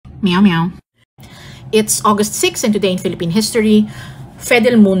Meow meow. It's August 6, and today in Philippine history,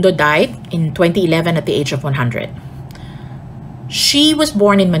 Fedel Mundo died in 2011 at the age of 100. She was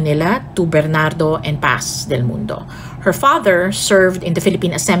born in Manila to Bernardo and Paz del Mundo. Her father served in the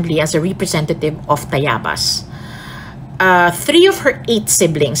Philippine Assembly as a representative of Tayabas. 3 of her 8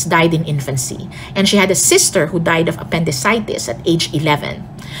 siblings died in infancy, and she had a sister who died of appendicitis at age 11.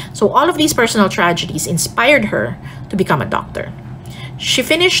 So all of these personal tragedies inspired her to become a doctor. She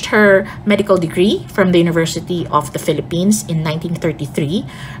finished her medical degree from the University of the Philippines in 1933,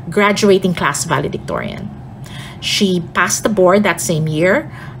 graduating class valedictorian. She passed the board that same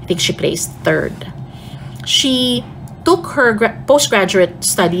year. I think she placed 3rd. She took her postgraduate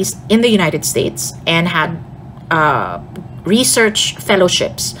studies in the United States and had research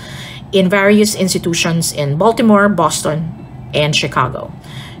fellowships in various institutions in Baltimore, Boston, and Chicago.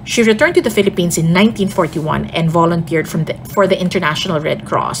 She returned to the Philippines in 1941 and volunteered for the International Red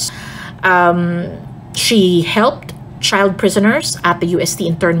Cross. She helped child prisoners at the UST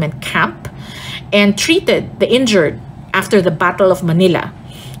internment camp and treated the injured after the Battle of Manila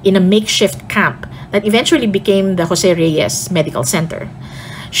in a makeshift camp that eventually became the Jose Reyes Medical Center.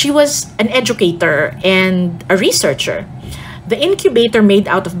 She was an educator and a researcher. The incubator made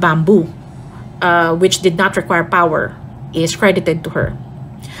out of bamboo, which did not require power, is credited to her.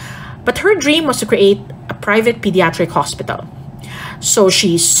 But her dream was to create a private pediatric hospital. So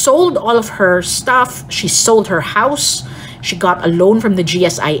she sold all of her stuff, she sold her house, she got a loan from the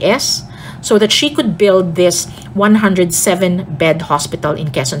GSIS so that she could build this 107-bed hospital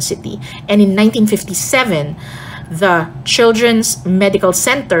in Quezon City. And in 1957, the Children's Medical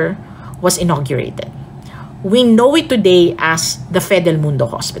Center was inaugurated. We know it today as the Fedel Mundo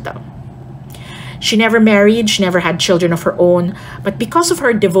Hospital. She never married, she never had children of her own, but because of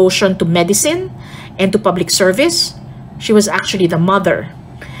her devotion to medicine and to public service, she was actually the mother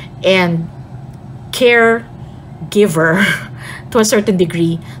and caregiver to a certain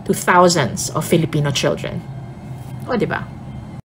degree to thousands of Filipino children. O, diba?